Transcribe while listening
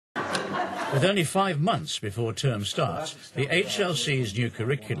With only 5 months before term starts, the HLC's new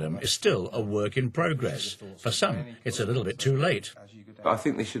curriculum is still a work in progress. For some, it's a little bit too late. I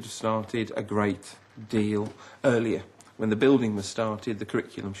think they should have started a great deal earlier. When the building was started, the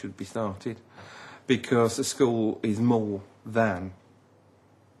curriculum should be started, because the school is more than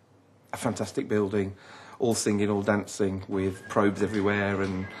a fantastic building, all singing, all dancing, with probes everywhere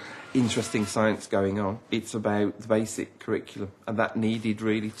and interesting science going on. It's about the basic curriculum, and that needed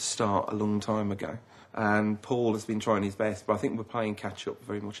really to start a long time ago. And Paul has been trying his best, but I think we're playing catch-up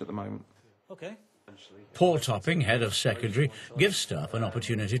very much at the moment. Okay. Paul Topping, head of secondary, gives staff an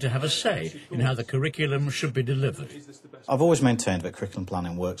opportunity to have a say in how the curriculum should be delivered. I've always maintained that curriculum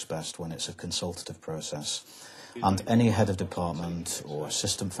planning works best when it's a consultative process, and any head of department or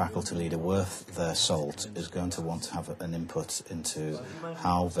assistant faculty leader worth their salt is going to want to have an input into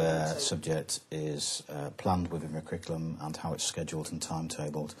how their subject is planned within the curriculum and how it's scheduled and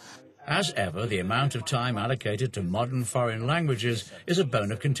timetabled. As ever, the amount of time allocated to modern foreign languages is a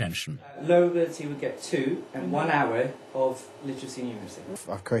bone of contention. Low ability would get 2 and 1 hour of literacy and numeracy.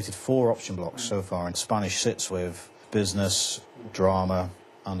 I've created 4 option blocks so far, and Spanish sits with business, drama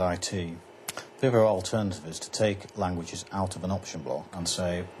and IT. The other alternative is to take languages out of an option block and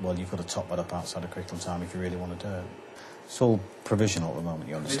say, well, you've got to top that up outside of curriculum time if you really want to do it. It's all provisional at the moment,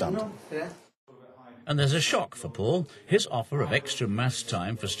 you understand? Yeah. And there's a shock for Paul. His offer of extra maths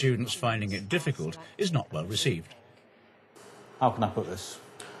time for students finding it difficult is not well received. How can I put this?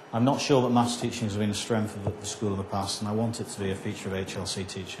 I'm not sure that maths teaching has been a strength of the school in the past, and I want it to be a feature of HLC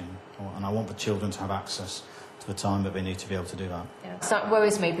teaching, and I want the children to have access to the time that they need to be able to do that. Yeah. So that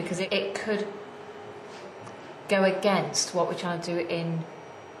worries me, because it could go against what we're trying to do in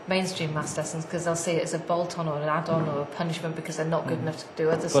mainstream maths lessons, because they'll see it as a bolt-on or an add-on or a punishment because they're not good enough to do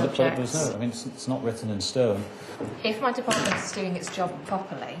other subjects. But there's no, I mean, it's not written in stone. If my department is doing its job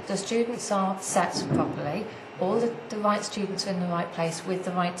properly, the students are set properly, all the right students are in the right place with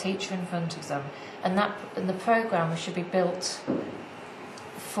the right teacher in front of them, and the programme should be built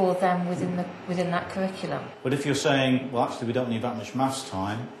for them within that curriculum. But if you're saying, well, actually, we don't need that much maths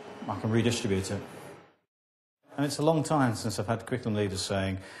time, I can redistribute it. And it's a long time since I've had curriculum leaders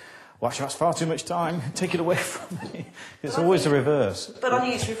saying, well, actually, that's far too much time, take it away from me. It's always the reverse. But I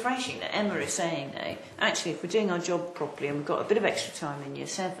think it's refreshing that Emma is saying, though, actually, if we're doing our job properly and we've got a bit of extra time in Year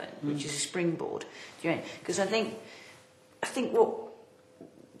 7, which is a springboard, because I think what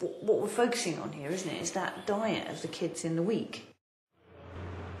we're focusing on here, isn't it, is that diet of the kids in the week.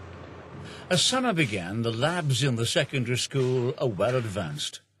 As summer began, the labs in the secondary school are well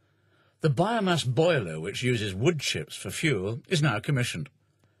advanced. The biomass boiler, which uses wood chips for fuel, is now commissioned.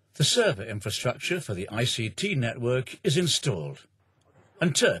 The server infrastructure for the ICT network is installed,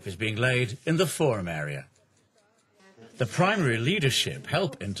 and turf is being laid in the forum area. The primary leadership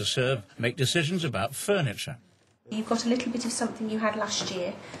help Interserve make decisions about furniture. You've got a little bit of something you had last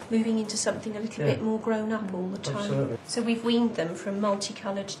year, moving into something a little bit more grown up all the time. Absolutely. So we've weaned them from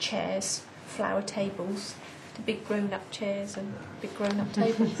multicoloured chairs, flower tables, to big grown-up chairs and big grown-up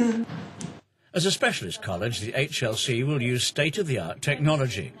tables. As a specialist college, the HLC will use state-of-the-art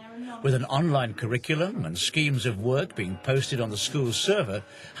technology. With an online curriculum and schemes of work being posted on the school's server,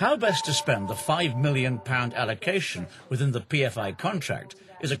 how best to spend the £5 million allocation within the PFI contract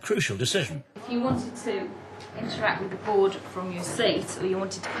is a crucial decision. If you wanted to interact with the board from your seat, or you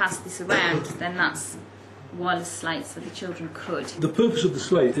wanted to pass this around, then that's wireless slate so the children could. The purpose of the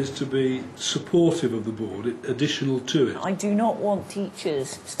slate is to be supportive of the board, additional to it. I do not want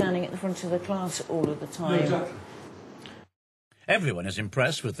teachers standing at the front of the class all of the time. No, exactly. Everyone is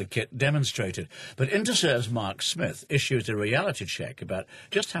impressed with the kit demonstrated, but Interserve's Mark Smith issues a reality check about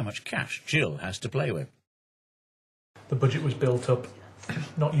just how much cash Jill has to play with. The budget was built up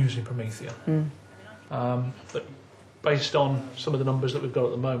not using Promethea, but based on some of the numbers that we've got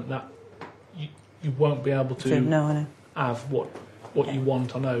at the moment, that you won't be able to have what you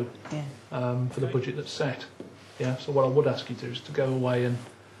want, I know, for the budget that's set. Yeah. So what I would ask you to do is to go away and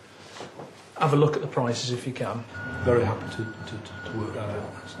have a look at the prices if you can. Very happy to work that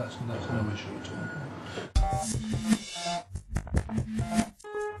out. That's no issue at all.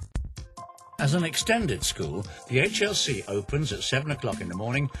 As an extended school, the HLC opens at 7 o'clock in the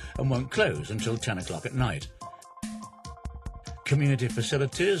morning and won't close until 10 o'clock at night. Community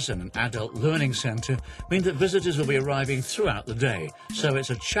facilities and an adult learning centre mean that visitors will be arriving throughout the day, so it's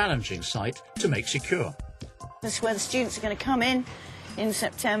a challenging site to make secure. This is where the students are going to come in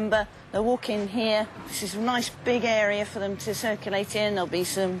September. They'll walk in here. This is a nice big area for them to circulate in. There'll be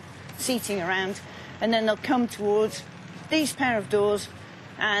some seating around, and then they'll come towards these pair of doors,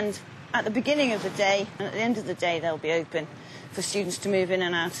 and at the beginning of the day and at the end of the day they'll be open. for students to move in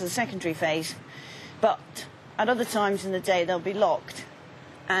and out of the secondary phase. But at other times in the day, they'll be locked,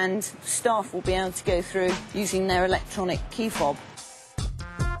 and staff will be able to go through using their electronic key fob.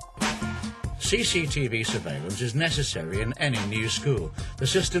 CCTV surveillance is necessary in any new school. The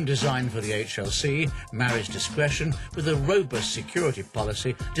system designed for the HLC marries discretion with a robust security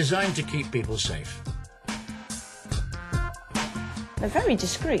policy designed to keep people safe. They're very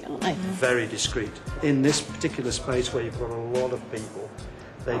discreet, aren't they? Very discreet. In this particular space where you've got a lot of people,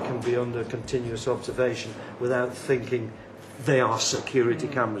 they can be under continuous observation without thinking they are security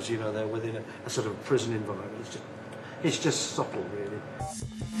cameras, you know, they're within a sort of prison environment. It's just subtle, really.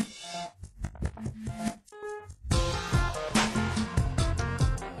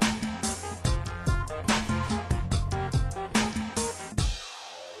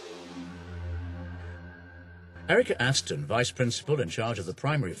 Erica Aston, Vice Principal in charge of the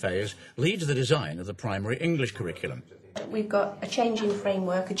primary phase, leads the design of the primary English curriculum. We've got a change in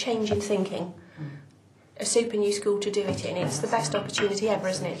framework, a change in thinking, a super new school to do it in. It's the best opportunity ever,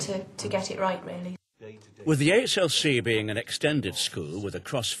 isn't it, to get it right, really. With the HLC being an extended school with a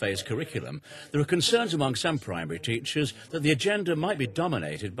cross-phase curriculum, there are concerns among some primary teachers that the agenda might be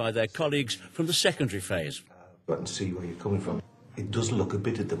dominated by their colleagues from the secondary phase. I can see where you're coming from. It does look a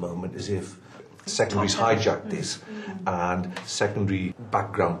bit at the moment as if secondary's hijacked this, and secondary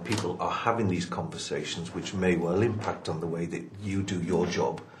background people are having these conversations which may well impact on the way that you do your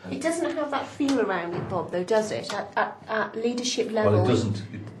job. It doesn't have that feel around it, Bob, though, does it? At leadership level. Well,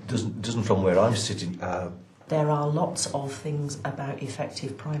 it doesn't from where I'm sitting. There are lots of things about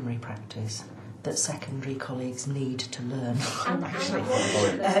effective primary practice that secondary colleagues need to learn.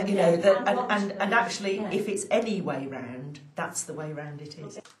 You know, and actually, if it's any way round, that's the way round it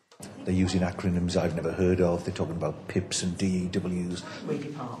is. They're using acronyms I've never heard of. They're talking about PIPs and DEWs.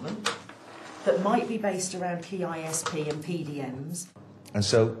 Department that might be based around key ISP and PDMs. And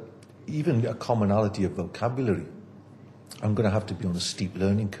so, even a commonality of vocabulary, I'm going to have to be on a steep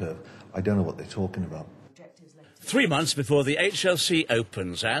learning curve. I don't know what they're talking about. 3 months before the HLC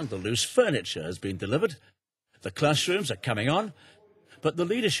opens and the loose furniture has been delivered, the classrooms are coming on, but the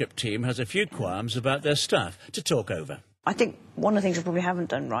leadership team has a few qualms about their staff to talk over. I think one of the things we probably haven't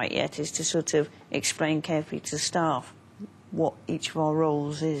done right yet is to sort of explain carefully to staff what each of our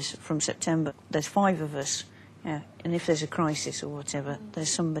roles is from September. There's 5 of us, yeah, and if there's a crisis or whatever,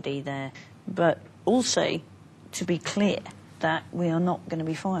 there's somebody there. But also, to be clear, that we are not going to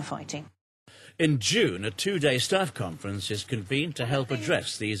be firefighting. In June, a 2-day staff conference is convened to help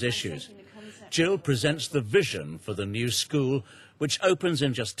address these issues. Jill presents the vision for the new school, which opens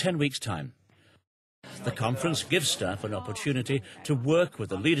in just 10 weeks' time. The conference gives staff an opportunity to work with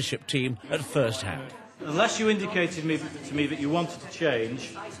the leadership team at first hand. Unless you indicated to me that you wanted to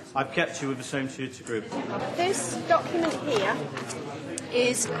change, I've kept you with the same tutor group. This document here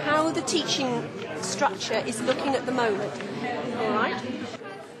is how the teaching structure is looking at the moment. All right?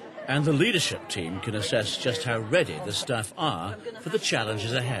 And the leadership team can assess just how ready the staff are for the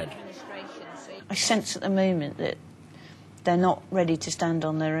challenges ahead. I sense at the moment that they're not ready to stand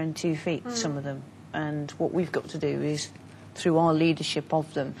on their own 2 feet, some of them. And what we've got to do is, through our leadership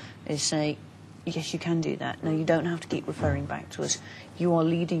of them, is say, yes, you can do that. No, you don't have to keep referring back to us. You are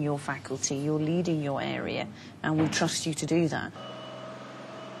leading your faculty, you're leading your area, and we trust you to do that.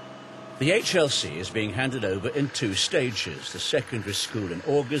 The HLC is being handed over in 2 stages, the secondary school in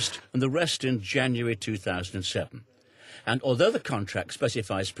August and the rest in January 2007. And although the contract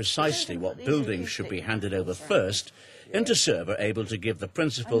specifies precisely what buildings should be handed over first, Interserve are able to give the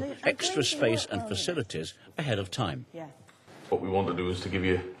principal extra space and facilities ahead of time. What we want to do is to give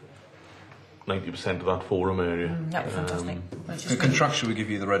you 90% of that forum area. That'd be fantastic. The contractual will give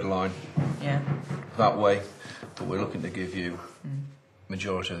you the red line. Yeah. That way, but we're looking to give you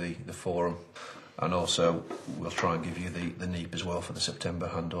majority of the forum, and also we'll try and give you the NEEP as well for the September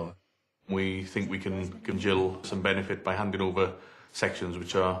handover. We think we can give Jill some benefit by handing over sections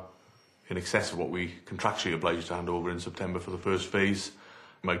which are in excess of what we contractually obliged to hand over in September for the first phase.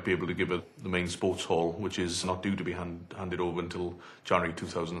 We might be able to give her the main sports hall, which is not due to be handed over until January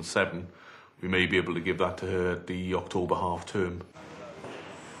 2007. We may be able to give that to her at the October half term.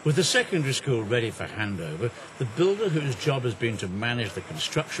 With the secondary school ready for handover, the builder whose job has been to manage the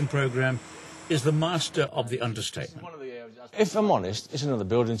construction programme is the master of the understatement. If I'm honest, it's another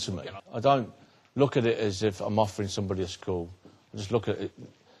building to me. I don't look at it as if I'm offering somebody a school. I just look at it.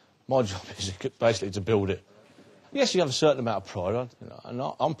 My job is basically to build it. Yes, you have a certain amount of pride, and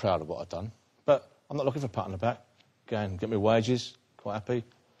I'm proud of what I've done, but I'm not looking for a pat on the back. Go and get my wages, quite happy,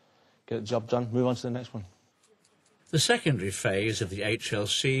 get the job done, move on to the next one. The secondary phase of the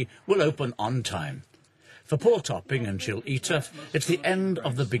HLC will open on time. For Paul Topping and Jill Eater, it's the end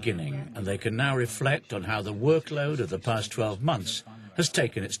of the beginning, and they can now reflect on how the workload of the past 12 months has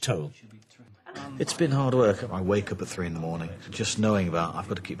taken its toll. It's been hard work. I wake up at 3 in the morning, just knowing about I've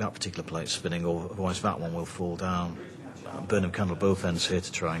got to keep that particular plate spinning, or otherwise that one will fall down. Burning candle both ends here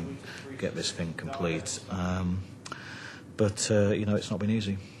to try and get this thing complete. But you know, it's not been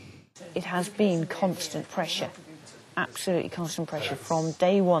easy. It has been constant pressure, absolutely constant pressure. From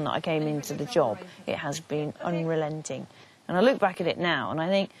day one that I came into the job, it has been unrelenting. And I look back at it now and I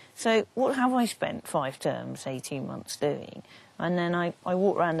think, so what have I spent 5 terms, 18 months doing? And then I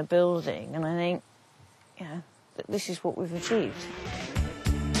walk around the building and I think, yeah, this is what we've achieved.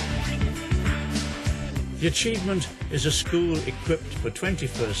 The achievement is a school equipped for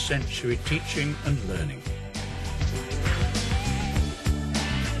 21st century teaching and learning.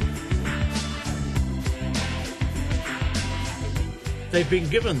 They've been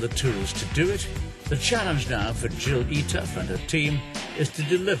given the tools to do it. The challenge now for Jill Eater and her team is to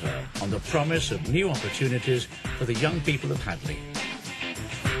deliver on the promise of new opportunities for the young people of Hadley.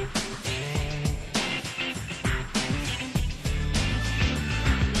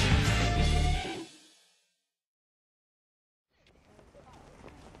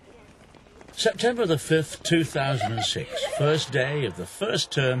 September the 5th, 2006, first day of the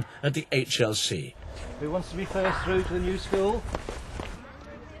first term at the HLC. Who wants to be first through to the new school?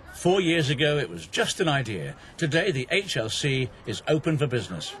 4 years ago, it was just an idea. Today, the HLC is open for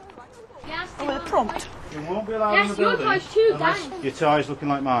business. Oh, they're prompt. You won't be allowed in the building unless your tie's looking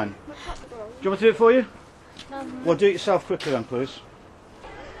like mine. Do you want me to do it for you? No. Well, do it yourself quickly then, please.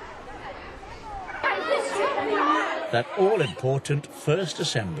 That all-important first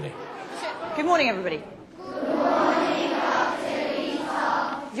assembly. Good morning, everybody. Good morning, Dr.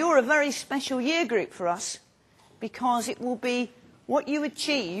 Eater. You're a very special year group for us because it will be what you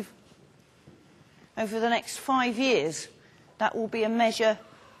achieve over the next 5 years. That will be a measure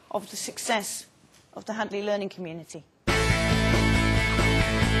of the success of the Hadley Learning Community. I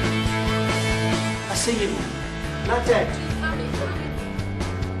see you. Not dead.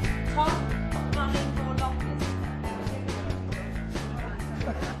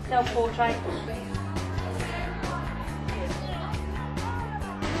 Self-portrait.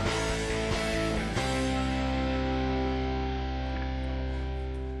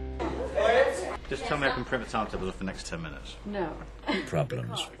 Just tell me I can print the timetable for the next 10 minutes. No.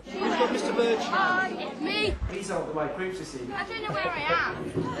 Problems. Who's got Mr. Birch? It's me. These aren't the right groups, you see. I don't know where I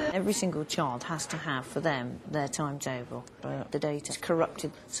am. Every single child has to have, for them, their timetable. The data's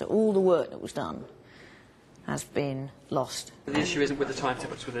corrupted, so all the work that was done has been lost. The issue isn't with the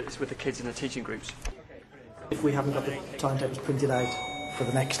timetable, it's with the kids in the teaching groups. If we haven't got the timetables printed out for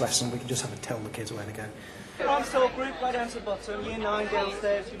the next lesson, we can just have to tell the kids where to go. I'm still group right down to the bottom, year 9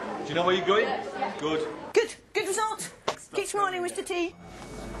 downstairs. Do you know where you're going? Good. Good result. Keep smiling, Mr. T.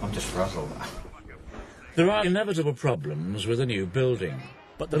 I'm just frazzled. There are inevitable problems with a new building,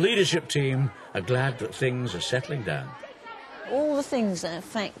 but the leadership team are glad that things are settling down. All the things that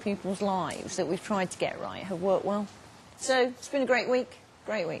affect people's lives that we've tried to get right have worked well. So, it's been a great week.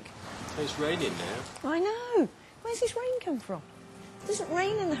 Great week. It's raining now. I know. Where's this rain come from? It doesn't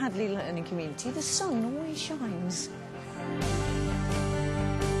rain in the Hadley Learning Community. The sun always shines.